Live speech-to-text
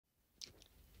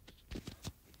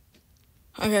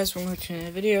Hi guys, welcome to another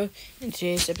video. In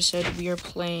today's episode, we are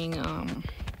playing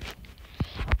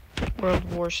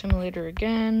World War Simulator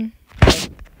again.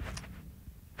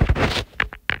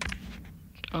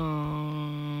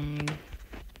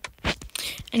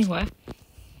 Anyway,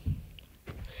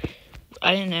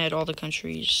 I didn't add all the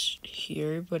countries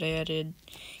here, but I added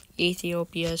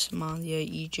Ethiopia, Somalia,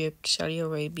 Egypt, Saudi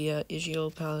Arabia,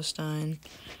 Israel, Palestine,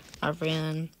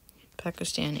 Iran,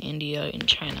 Pakistan, India, and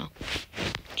China.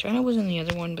 China was in the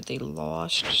other one, but they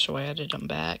lost, so I added them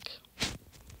back.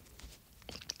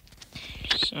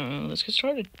 So, let's get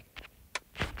started.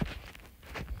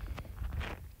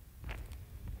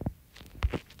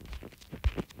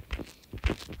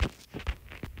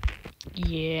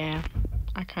 Yeah,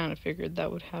 I kind of figured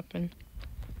that would happen.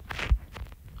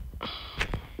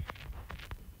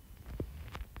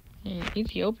 And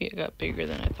Ethiopia got bigger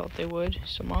than I thought they would.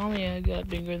 Somalia got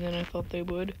bigger than I thought they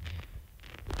would.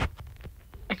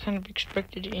 I kind of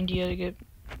expected India to get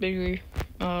bigger,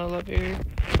 a lot bigger.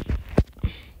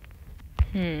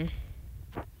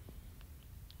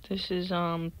 This is,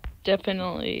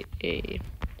 definitely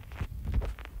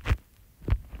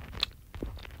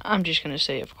I'm just gonna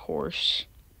say, of course.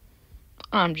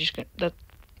 That's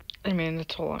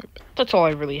all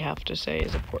I really have to say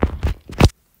is, of course.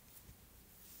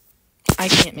 I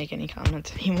can't make any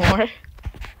comments anymore.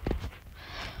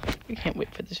 I can't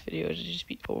wait for this video to just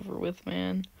be over with,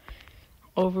 man.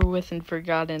 Over with and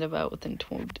forgotten about within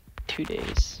 2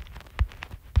 days.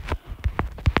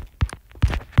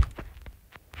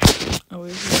 Oh,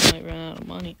 we might run out of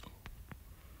money.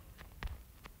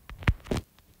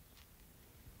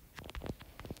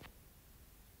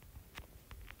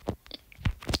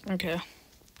 Okay.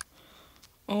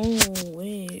 Oh,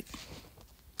 wait.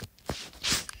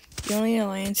 The only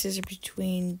alliances are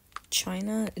between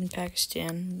China and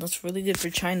Pakistan. That's really good for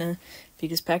China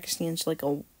because Pakistan's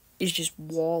is just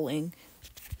walling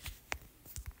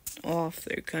off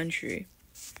their country.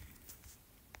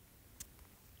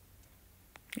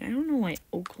 I don't know why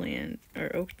Oakton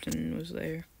was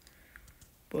there,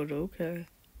 but okay.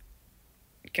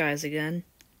 Guys, again.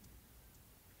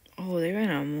 Oh, they ran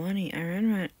out of money.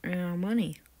 Iran ran out of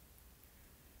money.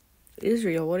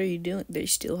 Israel, what are you doing? They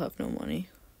still have no money.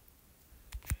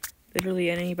 Literally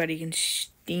anybody can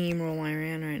steamroll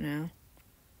Iran right now.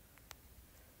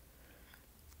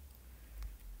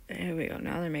 There we go.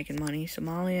 Now they're making money.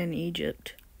 Somalia and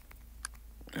Egypt.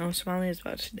 Oh, Somalia's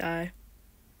about to die.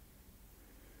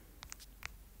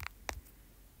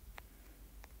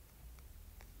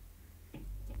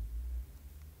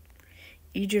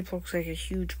 Egypt looks like a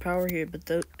huge power here,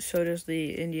 but so does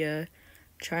the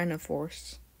India-China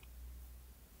force.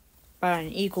 But on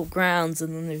equal grounds,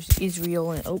 and then there's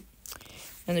Israel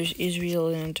and there's Israel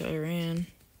and Iran.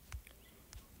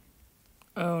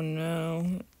 Oh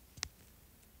no.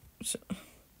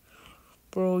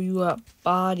 Bro, you got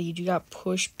bodied. You got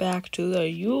pushed back to the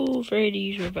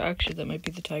Euphrates River. Actually, that might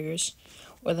be the Tigris.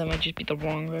 Or that might just be the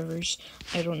wrong rivers.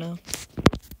 I don't know.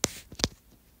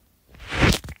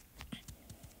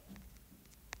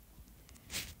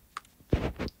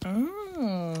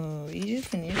 Oh,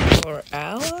 Egypt and Israel are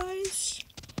allies?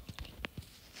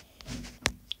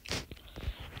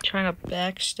 China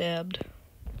backstabbed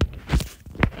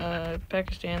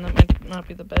Pakistan. That might not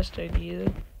be the best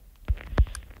idea.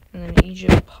 And then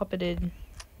Egypt puppeted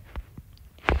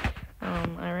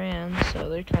Iran, so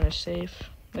they're kind of safe.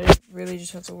 They really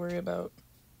just have to worry about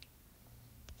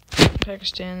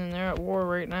Pakistan, and they're at war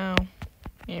right now.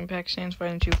 And Pakistan's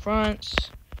fighting 2 fronts.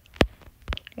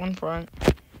 1 front.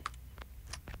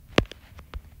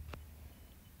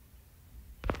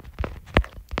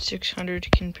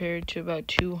 $600 compared to about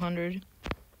 200.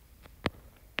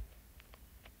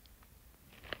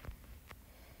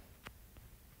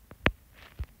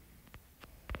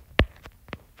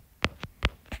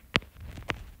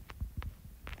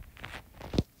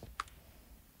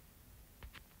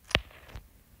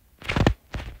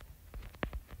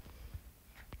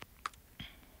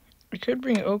 We could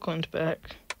bring Oakland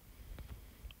back.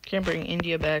 Can't bring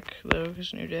India back, though,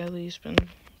 because New Delhi's been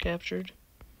captured.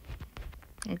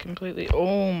 And completely...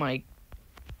 Oh, my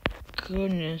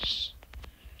goodness.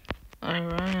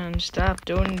 Iran, stop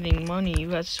donating money. You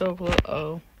got so close.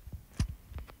 Oh.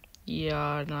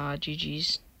 Yeah, nah,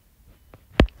 GG's.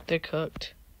 They're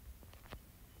cooked.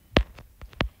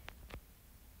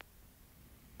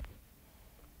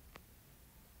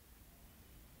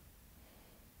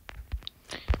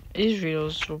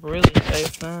 Israel's really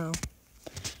safe now.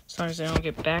 As long as they don't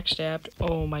get backstabbed.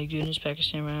 Oh my goodness,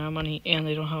 Pakistan ran out of money and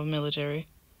they don't have a military.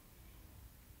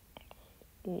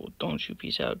 Oh, don't you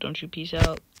peace out. Don't you peace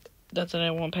out. not that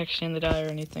I want Pakistan to die or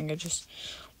anything. I just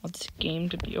want this game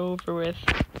to be over with.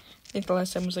 I think the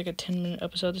last time was like a 10-minute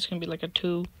episode. This is gonna be like a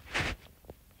 2.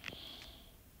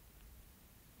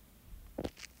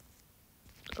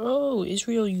 Oh,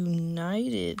 Israel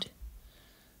united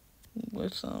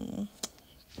with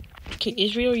Okay,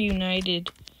 Israel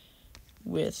united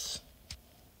with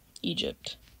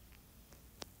Egypt.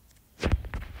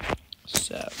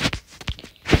 So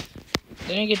then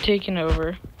they get taken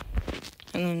over,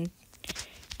 and then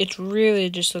it's really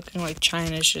just looking like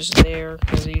China's just there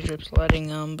because Egypt's letting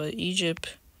them. But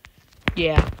Egypt,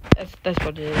 yeah, that's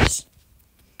what it is.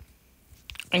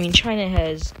 I mean, China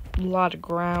has a lot of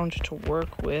ground to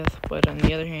work with, but on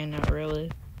the other hand, not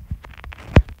really.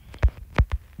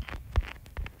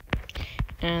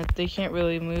 And they can't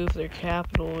really move their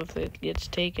capital if it gets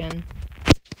taken,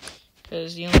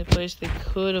 because the only place they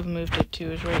could have moved it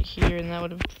to is right here, and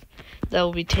that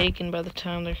will be taken by the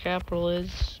time their capital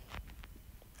is.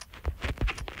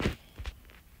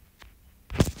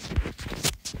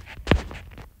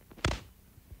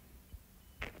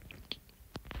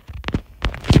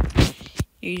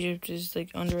 Egypt is like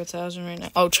under 1,000 right now.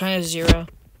 Oh, China's 0.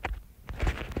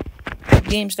 The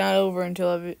game's not over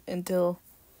until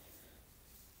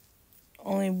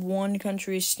only one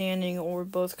country is standing or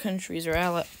both countries are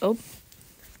allied. Oh,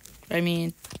 I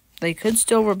mean, they could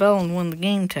still rebel and win the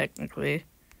game technically.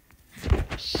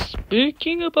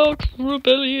 Speaking about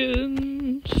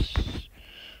rebellions.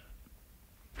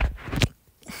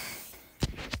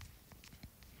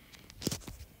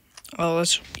 Oh,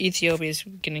 Ethiopia's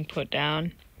getting put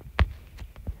down.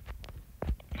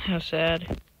 How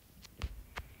sad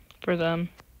for them.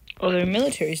 Oh, their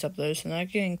military's up there, so they're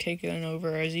not getting taken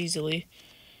over as easily.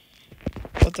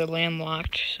 But they're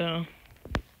landlocked, so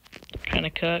kind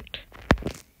of cooked.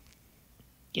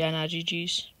 Yeah, nah,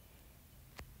 GG's.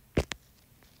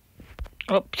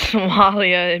 Oh,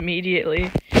 Somalia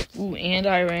immediately. Ooh, and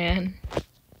Iran.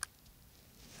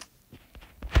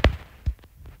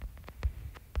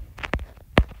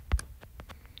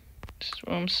 That's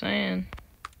what I'm saying.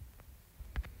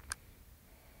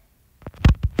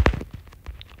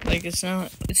 Like, it's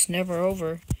never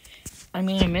over. I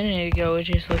mean, a minute ago, it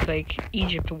just looked like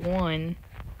Egypt won.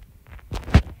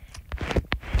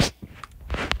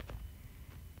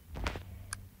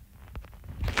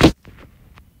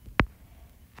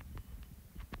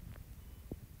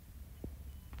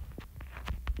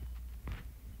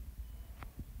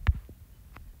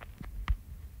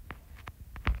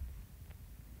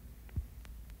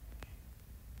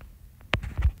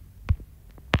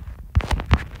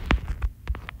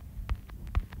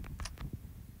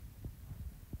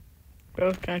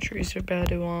 Both countries are about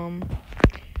to, I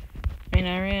mean,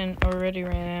 Iran already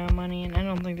ran out of money, and I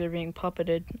don't think they're being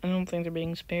puppeted. I don't think they're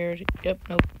being spared. Yep,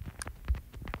 nope.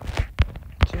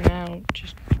 So now,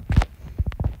 just,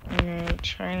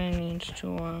 China needs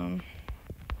to,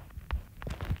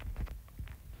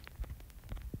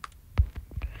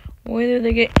 whether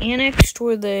they get annexed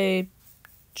or they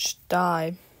just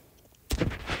die.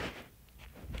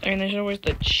 I mean, there's always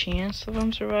the chance of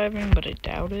them surviving, but I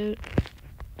doubt it.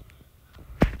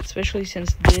 Especially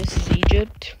since this is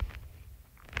Egypt.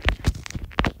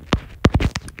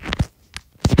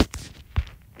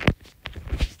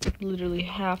 Literally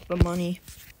half the money.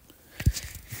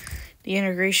 The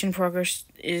integration progress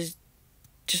is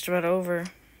just about over.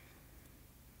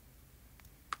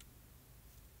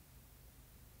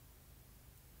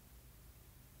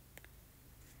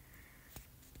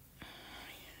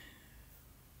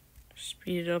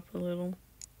 Speed it up a little.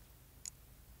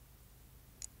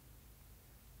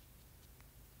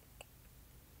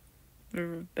 They're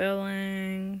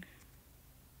rebelling.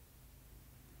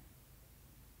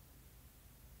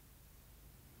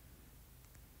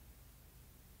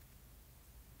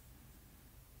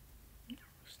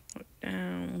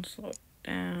 Slow it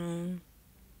down.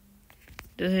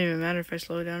 Doesn't even matter if I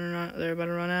slow it down or not. They're about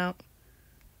to run out.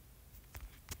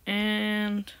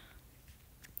 And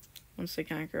once they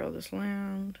conquer all this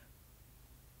land,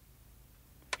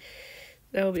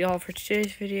 that will be all for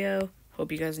today's video.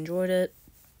 Hope you guys enjoyed it.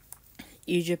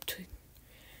 Egypt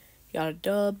got a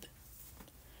dub.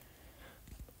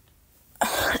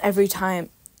 Every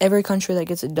country that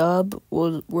gets a dub,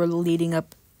 we're leading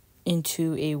up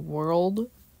into a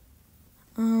world.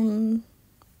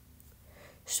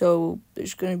 So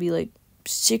there's gonna be like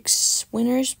 6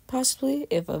 winners possibly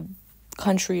if a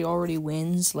country already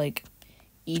wins, like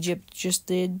Egypt just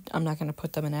did. I'm not gonna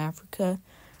put them in Africa,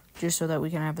 just so that we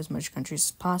can have as much countries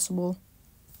as possible.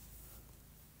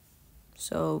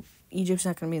 So Egypt's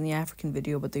not gonna be in the African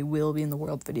video, but they will be in the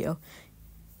world video.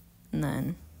 And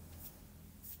then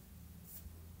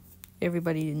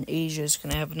everybody in Asia is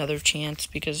going to have another chance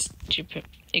because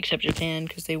except Japan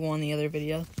because they won the other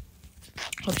video.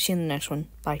 Hope to see you in the next one.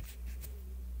 Bye.